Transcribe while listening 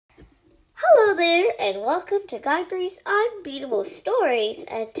there, and welcome to Gayatri's Unbeatable Stories.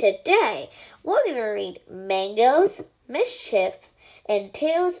 And today, we're going to read Mangoes, Mischief, and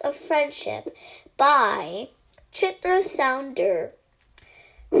Tales of Friendship by Chitra Sounder.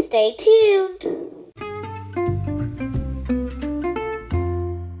 Stay tuned.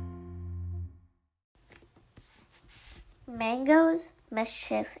 Mangoes,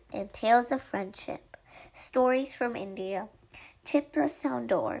 Mischief, and Tales of Friendship. Stories from India. Chitra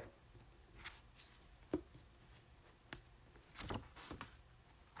Sounder.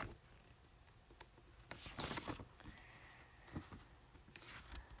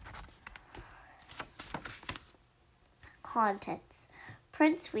 Contents.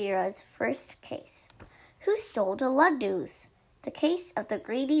 Prince Veera's first case. Who stole the laddus? The case of the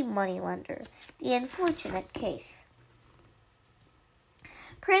greedy moneylender. The unfortunate case.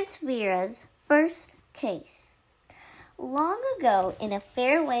 Prince Veera's first case. Long ago, in a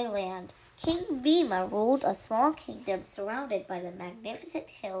faraway land, King Bhima ruled a small kingdom surrounded by the magnificent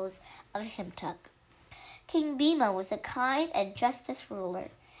hills of Himtak. King Bhima was a kind and justice ruler.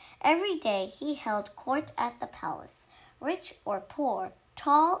 Every day he held court at the palace. Rich or poor,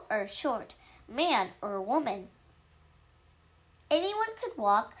 tall or short, man or woman. Anyone could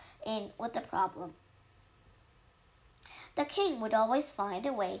walk in with a problem. The king would always find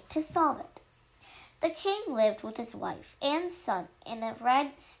a way to solve it. The king lived with his wife and son in a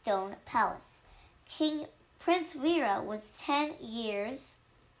red stone palace. Prince Veera was 10 years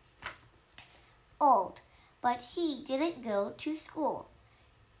old, but he didn't go to school.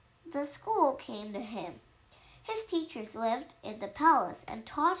 The school came to him. His teachers lived in the palace and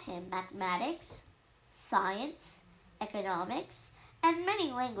taught him mathematics, science, economics, and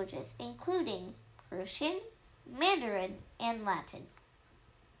many languages, including Persian, Mandarin, and Latin.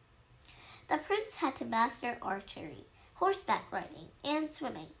 The prince had to master archery, horseback riding, and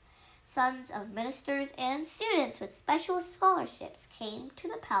swimming. Sons of ministers and students with special scholarships came to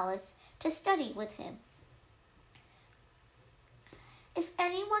the palace to study with him. If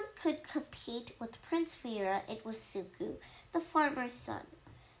anyone could compete with Prince Veera, it was Suku, the farmer's son.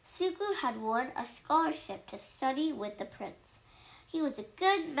 Suku had won a scholarship to study with the prince. He was a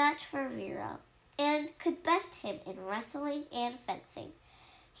good match for Veera and could best him in wrestling and fencing.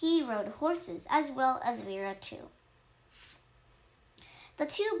 He rode horses as well as Veera too. The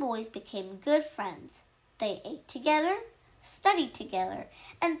two boys became good friends. They ate together, studied together,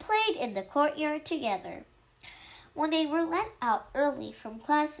 and played in the courtyard together. When they were let out early from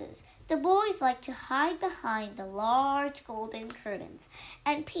classes, the boys liked to hide behind the large golden curtains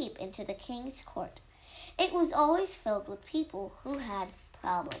and peep into the king's court. It was always filled with people who had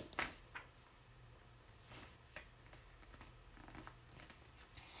problems.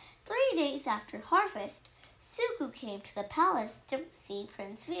 Three days after harvest, Suku came to the palace to see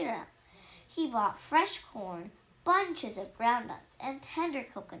Prince Veera. He brought fresh corn, bunches of groundnuts, and tender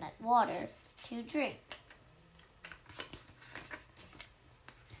coconut water to drink.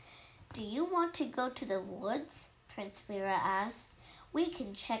 Do you want to go to the woods? Prince Veera asked. We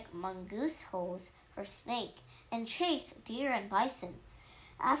can check mongoose holes for snake and chase deer and bison.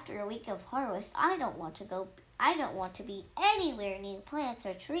 After a week of harvest, I don't want to be anywhere near plants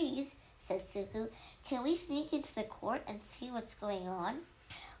or trees, said Suku. Can we sneak into the court and see what's going on?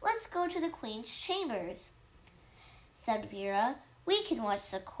 Let's go to the queen's chambers, said Veera. We can watch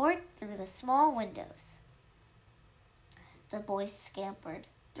the court through the small windows. The boys scampered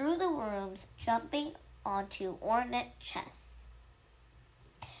through the rooms, jumping onto ornate chests.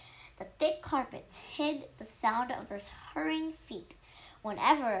 The thick carpets hid the sound of their hurrying feet.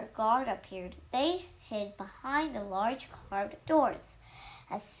 Whenever a guard appeared, they hid behind the large carved doors.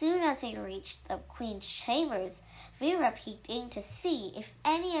 As soon as they reached the queen's chambers, Veera peeked in to see if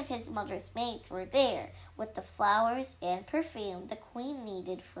any of his mother's maids were there with the flowers and perfume the queen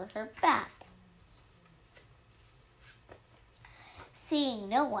needed for her bath. Seeing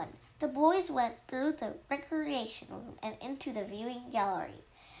no one, the boys went through the recreation room and into the viewing gallery.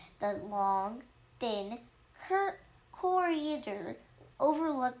 The long, thin corridor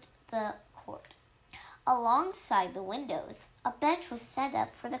overlooked the court. Alongside the windows, a bench was set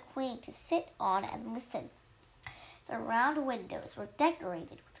up for the queen to sit on and listen. The round windows were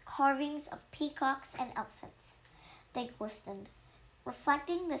decorated with carvings of peacocks and elephants. They glistened,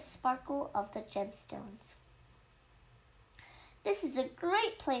 reflecting the sparkle of the gemstones. This is a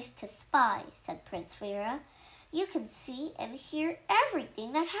great place to spy, said Prince Veera. You can see and hear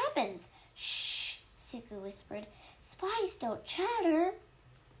everything that happens. Shh, Suku whispered. Spies don't chatter.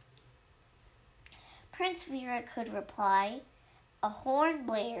 Prince Veera could reply. A horn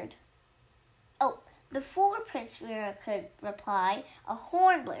blared. Before Prince Veera could reply, a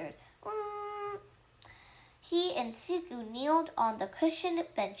horn blared. He and Suku kneeled on the cushioned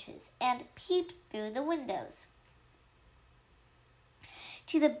benches and peeped through the windows.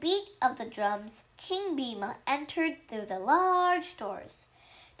 To the beat of the drums, King Bhima entered through the large doors.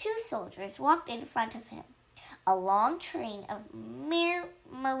 2 soldiers walked in front of him. A long train of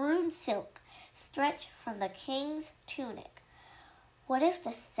maroon silk stretched from the king's tunic. "What if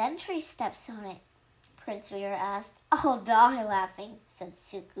the sentry steps on it?" Prince Veera asked. "I'll die laughing," said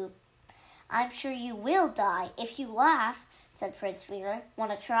Suku. "I'm sure you will die if you laugh," said Prince Veera.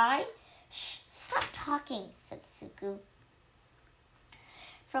 "Want to try?" "Shh, stop talking," said Suku.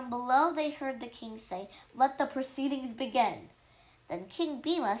 From below they heard the king say, "Let the proceedings begin." Then King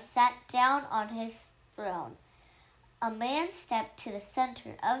Bhima sat down on his throne. A man stepped to the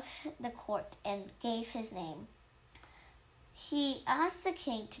center of the court and gave his name. He asked the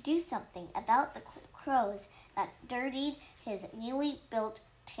king to do something about the crows that dirtied his newly built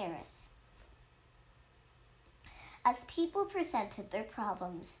terrace. As people presented their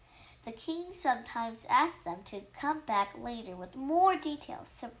problems, the king sometimes asked them to come back later with more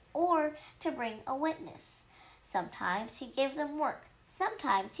details or to bring a witness. Sometimes he gave them work.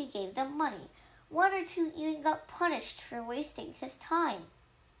 Sometimes he gave them money. 1 or 2 even got punished for wasting his time.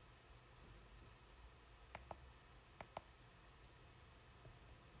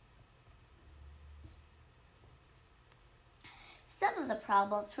 Some of the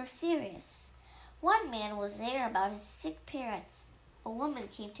problems were serious. One man was there about his sick parents. A woman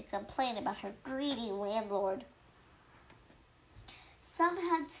came to complain about her greedy landlord. Some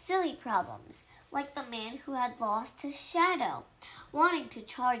had silly problems, like the man who had lost his shadow, wanting to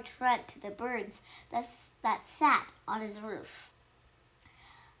charge rent to the birds that sat on his roof.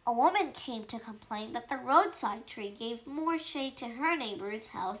 A woman came to complain that the roadside tree gave more shade to her neighbor's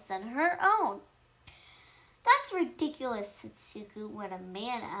house than her own. "That's ridiculous," said Suku when a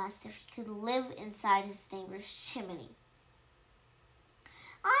man asked if he could live inside his neighbor's chimney.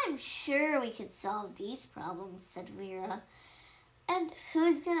 "I'm sure we could solve these problems," said Veera. "And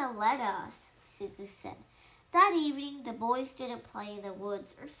who's gonna let us?" Suku said. That evening, the boys didn't play in the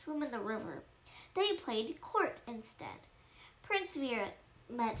woods or swim in the river. They played court instead. Prince Veera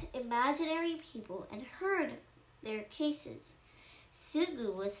met imaginary people and heard their cases.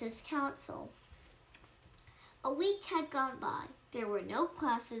 Sugu was his counsel. A week had gone by. There were no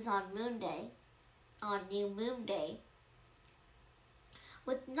classes on New Moon Day.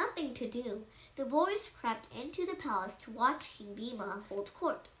 With nothing to do, the boys crept into the palace to watch King Bhima hold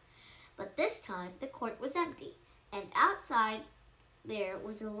court. But this time the court was empty, and outside there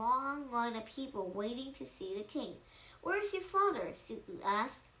was a long line of people waiting to see the king. "Where's your father?" Suku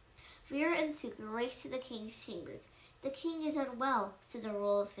asked. Veera and Suku raced to the king's chambers. "The king is unwell," said the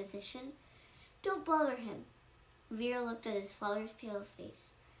royal physician. "Don't bother him." Veera looked at his father's pale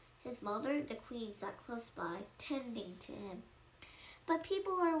face. His mother, the queen, sat close by, tending to him. "But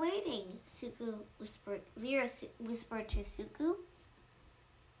people are waiting," Veera whispered to Suku.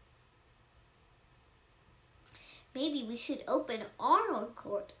 "Maybe we should open our own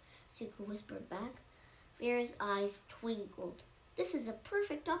court," Suku whispered back. Veera's eyes twinkled. "This is a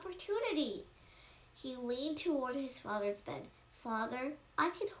perfect opportunity." He leaned toward his father's bed. "Father, I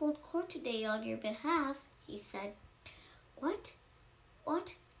can hold court today on your behalf," he said. What?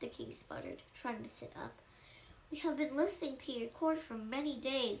 The king sputtered, trying to sit up. "We have been listening to your court for many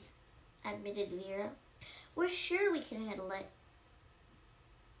days," admitted Veera. "We're sure we can handle it."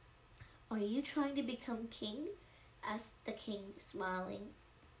 "Are you trying to become king?" asked the king, smiling.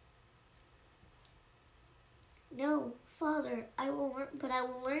 "No, father, I will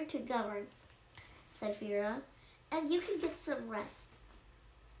learn to govern," said Veera, "and you can get some rest."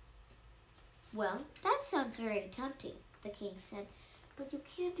 "Well, that sounds very tempting," the king said, "but you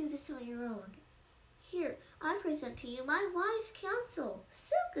can't do this on your own. Here, I present to you my wise counsel."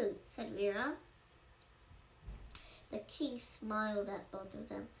 "Suku," said Veera. The king smiled at both of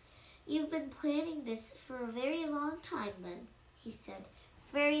them. "You've been planning this for a very long time, then," he said.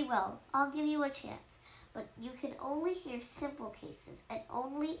 "Very well, I'll give you a chance. But you can only hear simple cases, and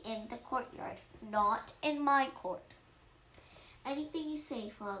only in the courtyard, not in my court." "Anything you say,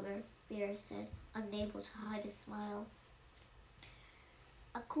 father," Veera said, unable to hide a smile.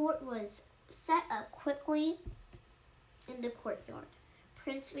 A court was set up quickly in the courtyard.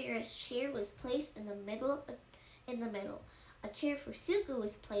 Prince Veera's chair was placed in the middle. A chair for Suku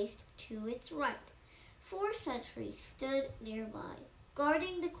was placed to its right. 4 sentries stood nearby,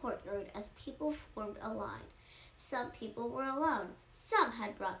 guarding the courtyard as people formed a line. Some people were alone. Some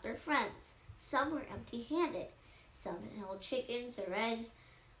had brought their friends. Some were empty-handed. Some held chickens or eggs,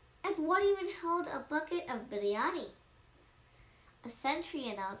 and one even held a bucket of biryani. A sentry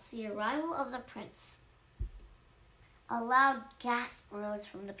announced the arrival of the prince. A loud gasp rose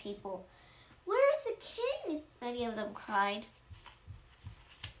from the people. "Where's the king?" many of them cried.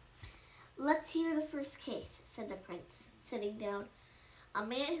 "Let's hear the first case," said the prince, sitting down. A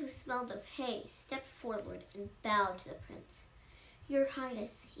man who smelled of hay stepped forward and bowed to the prince. "Your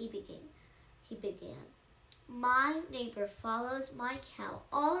Highness," he began. "My neighbor follows my cow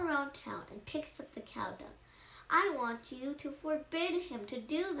all around town and picks up the cow dung. I want you to forbid him to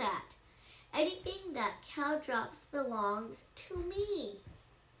do that. Anything that cow drops belongs to me."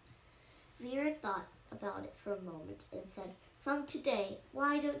 Vera thought about it for a moment and said, "From today,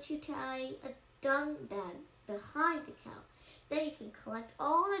 why don't you tie a dung bag behind the cow? Then you can collect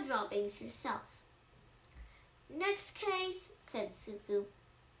all the droppings yourself." "Next case," said Suku.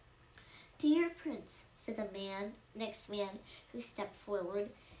 "Dear Prince," said the next man who stepped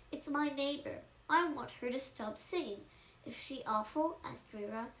forward, "it's my neighbor. I want her to stop singing." "Is she awful?" asked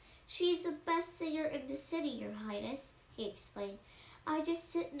Vera. "She's the best singer in the city, Your Highness," he explained. "I just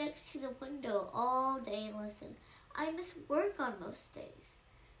sit next to the window all day and listen. I miss work on most days."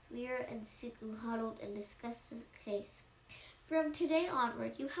 Vera and Suku huddled and discussed the case. "From today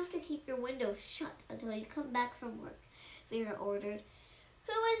onward, you have to keep your window shut until you come back from work," Vera ordered.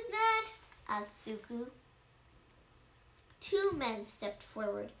 "Who is next?" asked Suku. Two men stepped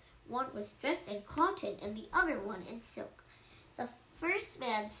forward. One was dressed in cotton and the other one in silk. The first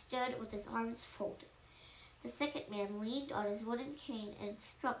man stood with his arms folded. The second man leaned on his wooden cane and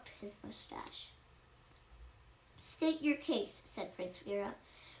stroked his mustache. "State your case," said Prince Vera.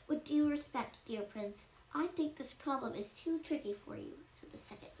 "With due respect, dear Prince, I think this problem is too tricky for you," said the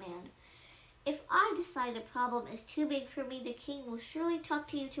second man. "If I decide the problem is too big for me, the king will surely talk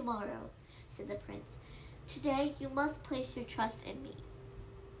to you tomorrow," said the prince. "Today you must place your trust in me."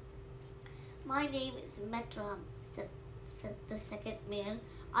 "My name is Metram," said the second man.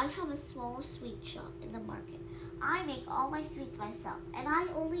 "I have a small sweet shop in the market. I make all my sweets myself, and I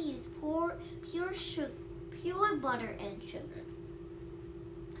only use pure butter and sugar."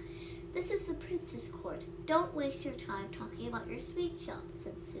 "This is the prince's court. Don't waste your time talking about your sweet shop,"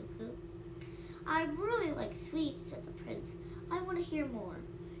 said Suku. "I really like sweets," said the prince. "I want to hear more."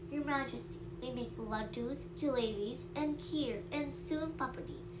 "Your Majesty, we make laddus, jalebis, and kheer, and soon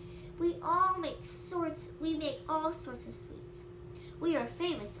papadi. We make all sorts of sweets. We are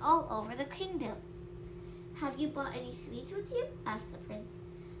famous all over the kingdom." "Have you brought any sweets with you?" asked the prince.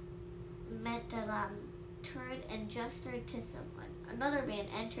 Metaran turned and gestured to someone. Another man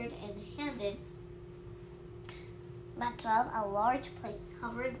entered and handed Metram a large plate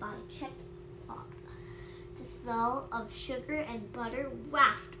covered by checked cloth. The smell of sugar and butter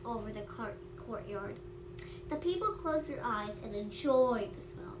wafted over the courtyard. The people closed their eyes and enjoyed the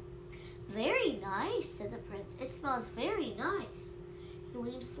smell. "Very nice," said the prince. "It smells very nice." He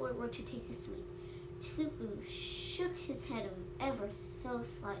leaned forward to take a sweet. Suku shook his head ever so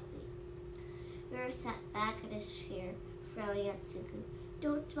slightly. Vera sat back in his chair, frowning at Suku.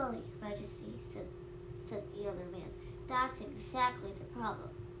 "Don't smell it, Your Majesty," said the other man. "That's exactly the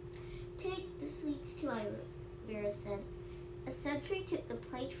problem." "Take the sweets to my room," Vera said. A sentry took the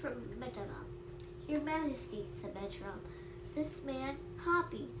plate from Metara. "Your Majesty," said Metara, "this man,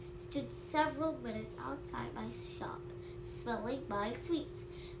 Copy, stood several minutes outside my shop, smelling my sweets,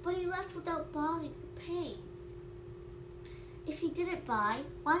 but he left without buying or paying." "If he didn't buy,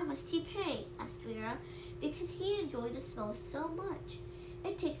 why must he pay?" asked Vera. "Because he enjoyed the smell so much.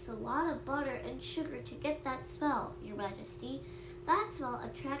 It takes a lot of butter and sugar to get that smell, Your Majesty. That smell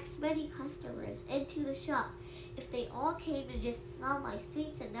attracts many customers into the shop. If they all came to just smell my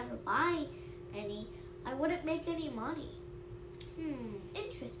sweets and never buy any, I wouldn't make any money."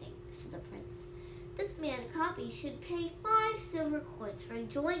 "Interesting," said the prince. "This man Copy should pay 5 silver coins for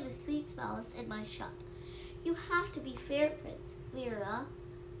enjoying the sweet smells in my shop. You have to be fair, Prince Vera,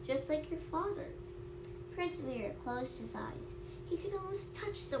 just like your father." Prince Vera closed his eyes. He could almost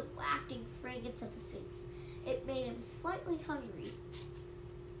touch the wafting fragrance of the sweets. It made him slightly hungry.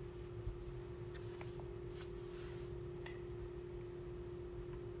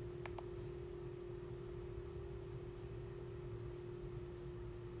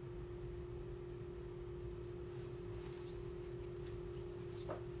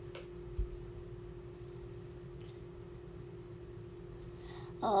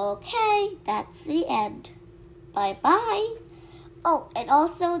 Okay, that's the end. Bye-bye. Oh, and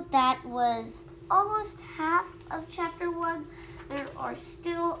also that was almost half of chapter 1. There are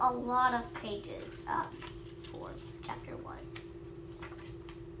still a lot of pages for chapter 1.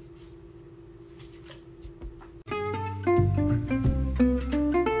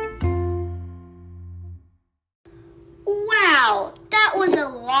 Wow, that was a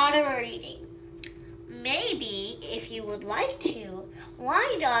lot of reading. maybe, if you would like to,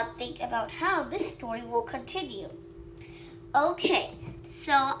 why not think about how this story will continue? Okay,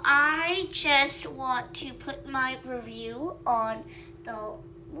 so I just want to put my review on the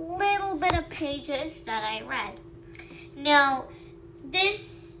little bit of pages that I read. Now,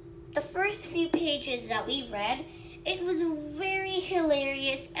 the first few pages that we read, it was very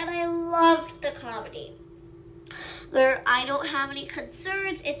hilarious and I loved the comedy. I don't have any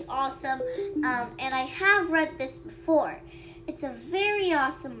concerns. It's awesome. And I have read this before. It's a very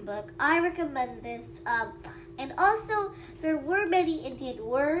awesome book. I recommend this. And also, there were many Indian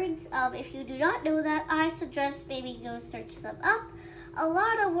words. If you do not know that, I suggest maybe go search them up. A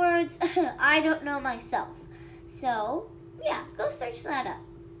lot of words I don't know myself. So, yeah, go search that up.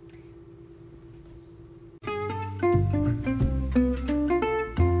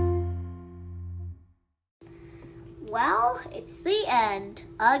 Well, it's the end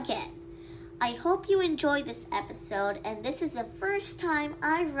again. I hope you enjoyed this episode, and this is the first time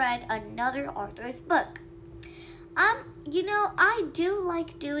I've read another author's book. I do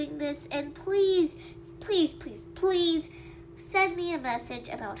like doing this, and please send me a message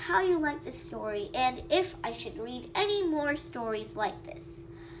about how you like the story and if I should read any more stories like this.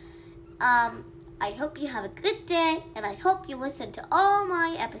 I hope you have a good day, and I hope you listen to all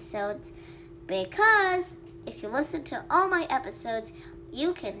my episodes, because if you listen to all my episodes,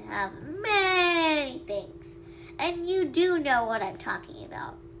 you can have many things. And you do know what I'm talking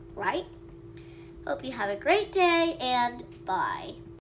about, right? Hope you have a great day, and bye.